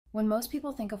When most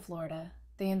people think of Florida,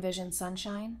 they envision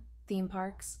sunshine, theme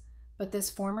parks, but this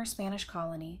former Spanish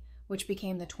colony, which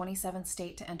became the 27th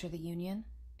state to enter the Union,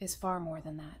 is far more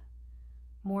than that.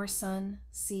 More sun,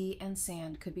 sea, and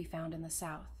sand could be found in the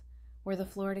south, where the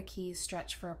Florida Keys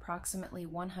stretch for approximately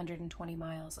 120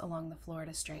 miles along the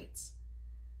Florida Straits.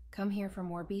 Come here for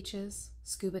more beaches,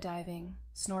 scuba diving,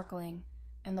 snorkeling,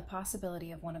 and the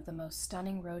possibility of one of the most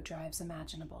stunning road drives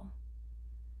imaginable.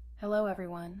 Hello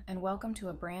everyone, and welcome to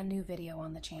a brand new video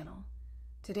on the channel.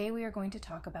 Today we are going to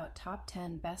talk about top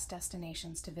 10 best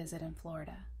destinations to visit in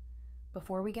Florida.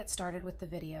 Before we get started with the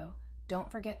video, don't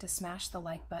forget to smash the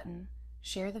like button,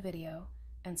 share the video,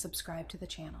 and subscribe to the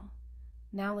channel.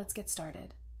 Now let's get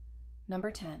started.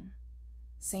 Number 10.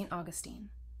 St. Augustine.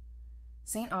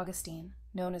 St. Augustine,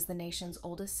 known as the nation's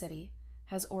oldest city,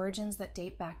 has origins that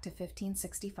date back to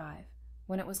 1565,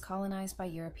 when it was colonized by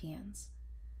Europeans.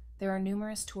 There are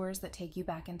numerous tours that take you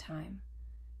back in time.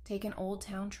 Take an Old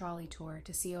Town trolley tour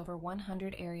to see over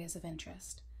 100 areas of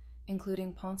interest,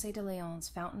 including Ponce de Leon's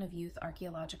Fountain of Youth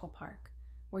Archaeological Park,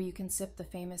 where you can sip the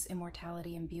famous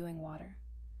immortality imbuing water.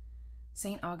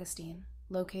 St. Augustine,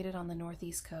 located on the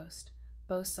northeast coast,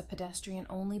 boasts a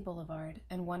pedestrian-only boulevard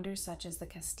and wonders such as the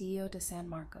Castillo de San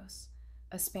Marcos,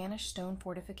 a Spanish stone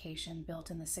fortification built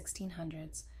in the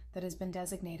 1600s that has been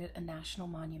designated a national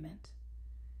monument.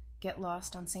 Get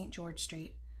lost on St. George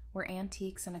Street, where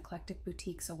antiques and eclectic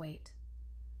boutiques await.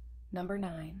 Number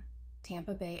 9.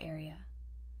 Tampa Bay Area.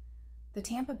 The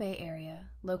Tampa Bay area,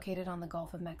 located on the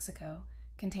Gulf of Mexico,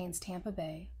 contains Tampa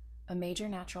Bay, a major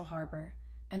natural harbor,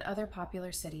 and other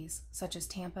popular cities such as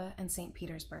Tampa and St.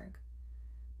 Petersburg.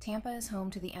 Tampa is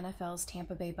home to the NFL's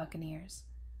Tampa Bay Buccaneers,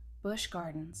 Busch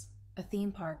Gardens, a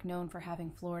theme park known for having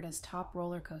Florida's top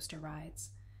roller coaster rides,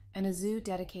 and a zoo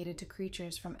dedicated to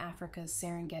creatures from Africa's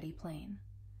Serengeti Plain.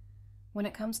 When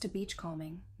it comes to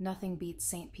beachcombing, nothing beats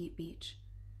St. Pete Beach.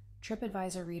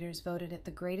 TripAdvisor readers voted it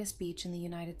the greatest beach in the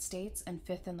United States and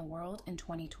 5th in the world in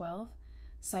 2012,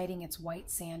 citing its white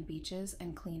sand beaches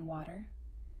and clean water.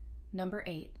 Number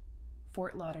 8.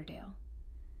 Fort Lauderdale.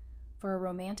 For a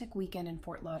romantic weekend in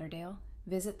Fort Lauderdale,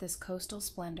 visit this coastal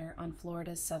splendor on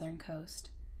Florida's southern coast.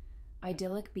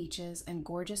 Idyllic beaches and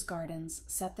gorgeous gardens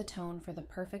set the tone for the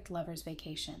perfect lover's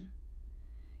vacation.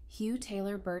 Hugh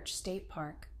Taylor Birch State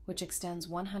Park, which extends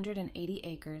 180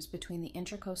 acres between the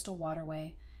Intracoastal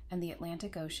Waterway and the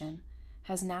Atlantic Ocean,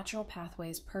 has natural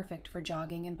pathways perfect for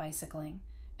jogging and bicycling,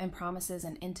 and promises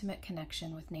an intimate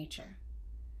connection with nature.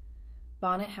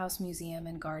 Bonnet House Museum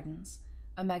and Gardens,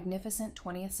 a magnificent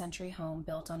 20th century home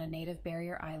built on a native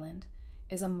barrier island,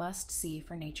 is a must-see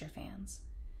for nature fans.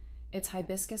 Its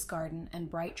hibiscus garden and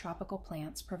bright tropical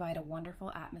plants provide a wonderful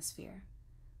atmosphere.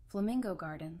 Flamingo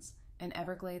Gardens, an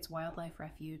Everglades wildlife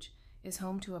refuge, is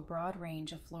home to a broad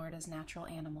range of Florida's natural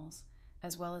animals,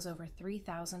 as well as over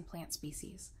 3,000 plant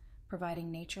species,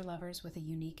 providing nature lovers with a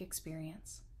unique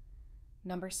experience.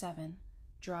 Number 7.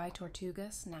 Dry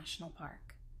Tortugas National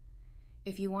Park.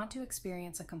 If you want to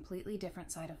experience a completely different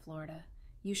side of Florida,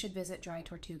 you should visit Dry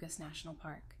Tortugas National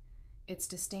Park. It's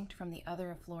distinct from the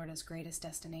other of Florida's greatest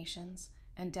destinations,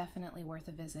 and definitely worth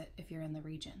a visit if you're in the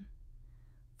region.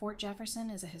 Fort Jefferson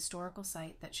is a historical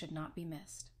site that should not be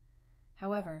missed.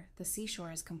 However, the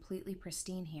seashore is completely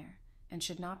pristine here and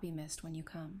should not be missed when you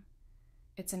come.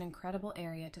 It's an incredible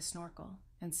area to snorkel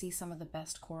and see some of the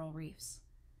best coral reefs.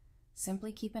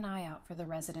 Simply keep an eye out for the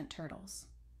resident turtles.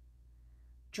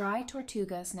 Dry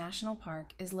Tortugas National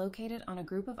Park is located on a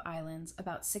group of islands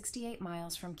about 68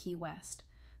 miles from Key West,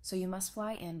 so you must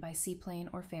fly in by seaplane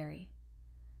or ferry.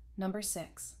 Number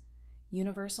 6.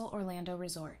 Universal Orlando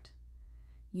Resort.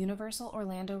 Universal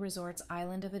Orlando Resort's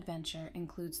island of adventure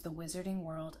includes the wizarding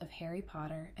world of Harry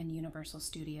Potter and Universal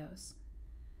Studios.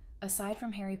 Aside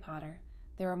from Harry Potter,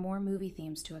 there are more movie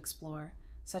themes to explore,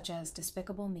 such as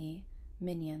Despicable Me,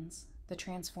 Minions, The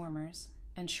Transformers,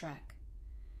 and Shrek.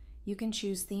 You can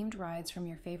choose themed rides from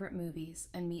your favorite movies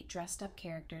and meet dressed-up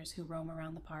characters who roam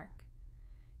around the park.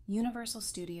 Universal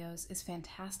Studios is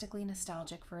fantastically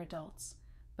nostalgic for adults,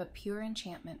 but pure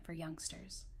enchantment for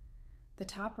youngsters. The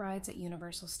top rides at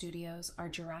Universal Studios are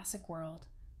Jurassic World,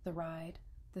 The Ride,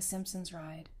 The Simpsons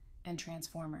Ride, and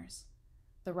Transformers.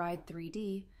 The Ride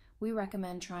 3D, we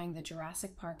recommend trying the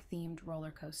Jurassic Park themed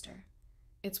roller coaster.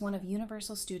 It's one of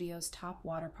Universal Studios' top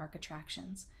water park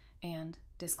attractions, and,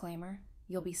 disclaimer,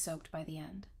 you'll be soaked by the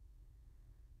end.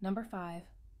 Number 5.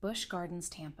 Busch Gardens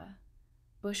Tampa.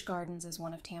 Busch Gardens is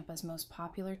one of Tampa's most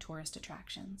popular tourist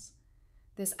attractions.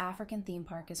 This African theme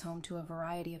park is home to a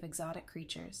variety of exotic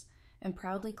creatures and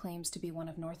proudly claims to be one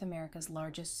of North America's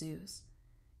largest zoos.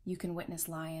 You can witness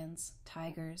lions,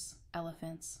 tigers,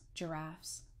 elephants,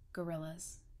 giraffes,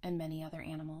 gorillas, and many other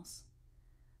animals.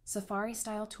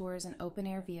 Safari-style tours and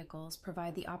open-air vehicles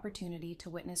provide the opportunity to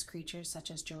witness creatures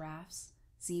such as giraffes,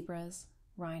 zebras,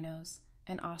 rhinos,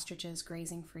 and ostriches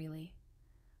grazing freely.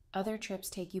 Other trips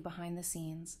take you behind the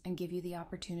scenes and give you the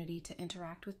opportunity to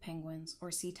interact with penguins or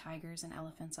see tigers and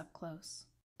elephants up close.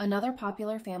 Another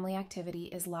popular family activity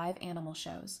is live animal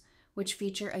shows, which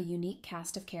feature a unique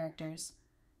cast of characters.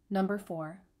 Number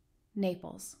 4.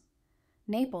 Naples.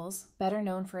 Naples, better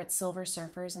known for its silver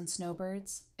surfers and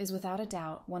snowbirds, is without a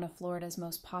doubt one of Florida's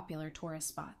most popular tourist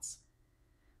spots.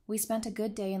 We spent a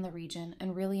good day in the region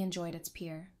and really enjoyed its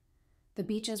pier. The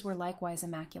beaches were likewise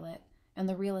immaculate, and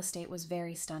the real estate was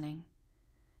very stunning.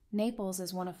 Naples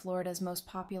is one of Florida's most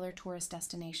popular tourist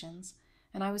destinations,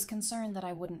 and I was concerned that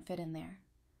I wouldn't fit in there.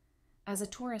 As a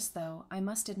tourist, though, I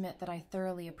must admit that I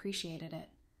thoroughly appreciated it.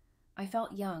 I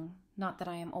felt young, not that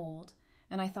I am old,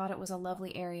 and I thought it was a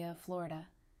lovely area of Florida.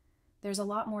 There's a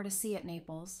lot more to see at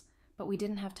Naples, but we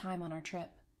didn't have time on our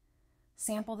trip.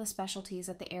 Sample the specialties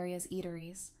at the area's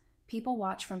eateries, people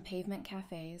watch from pavement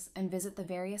cafes, and visit the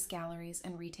various galleries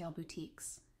and retail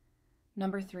boutiques.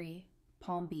 Number 3.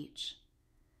 Palm Beach.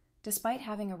 Despite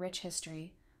having a rich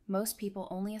history, most people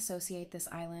only associate this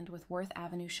island with Worth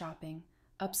Avenue shopping,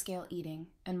 upscale eating,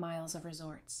 and miles of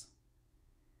resorts.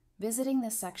 Visiting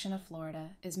this section of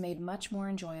Florida is made much more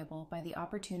enjoyable by the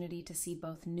opportunity to see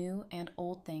both new and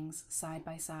old things side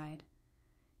by side.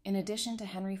 In addition to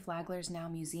Henry Flagler's now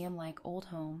museum-like old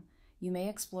home, you may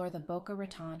explore the Boca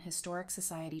Raton Historic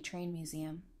Society Train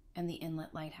Museum and the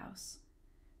Inlet Lighthouse.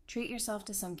 Treat yourself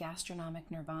to some gastronomic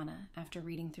nirvana after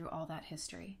reading through all that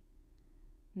history.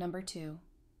 Number 2.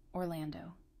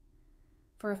 Orlando.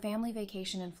 For a family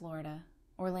vacation in Florida,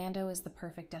 Orlando is the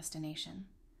perfect destination.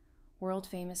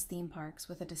 World-famous theme parks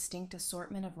with a distinct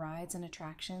assortment of rides and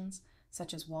attractions,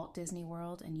 such as Walt Disney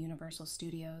World and Universal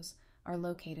Studios, are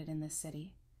located in this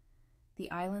city.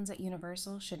 The islands at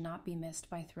Universal should not be missed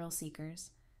by thrill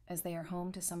seekers, as they are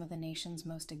home to some of the nation's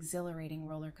most exhilarating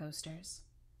roller coasters.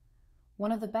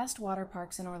 One of the best water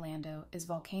parks in Orlando is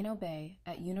Volcano Bay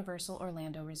at Universal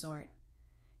Orlando Resort.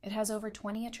 It has over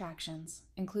 20 attractions,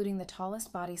 including the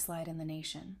tallest body slide in the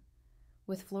nation.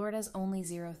 With Florida's only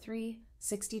 03,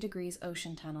 60 degrees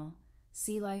ocean tunnel,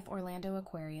 Sea Life Orlando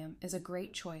Aquarium is a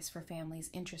great choice for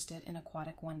families interested in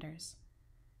aquatic wonders.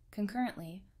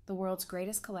 Concurrently, the world's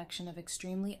greatest collection of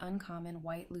extremely uncommon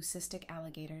white leucistic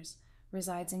alligators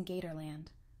resides in Gatorland,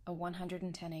 a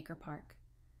 110-acre park.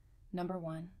 Number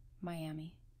 1.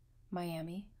 Miami.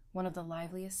 Miami, one of the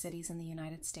liveliest cities in the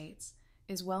United States,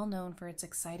 is well known for its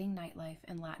exciting nightlife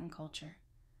and Latin culture.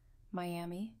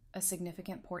 Miami, a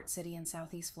significant port city in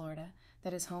southeast Florida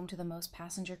that is home to the most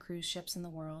passenger cruise ships in the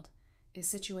world, is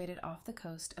situated off the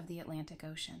coast of the Atlantic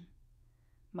Ocean.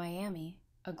 Miami,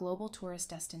 a global tourist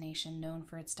destination known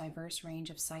for its diverse range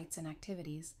of sights and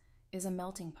activities, is a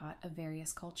melting pot of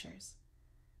various cultures.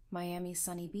 Miami's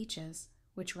sunny beaches,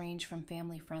 which range from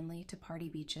family-friendly to party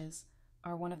beaches,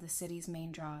 are one of the city's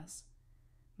main draws.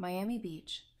 Miami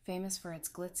Beach, famous for its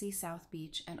glitzy South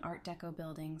Beach and Art Deco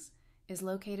buildings, is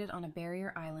located on a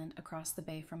barrier island across the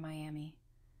bay from Miami.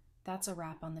 That's a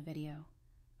wrap on the video.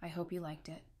 I hope you liked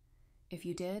it. If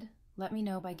you did, let me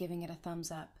know by giving it a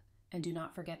thumbs up, and do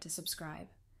not forget to subscribe.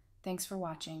 Thanks for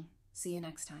watching. See you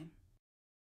next time.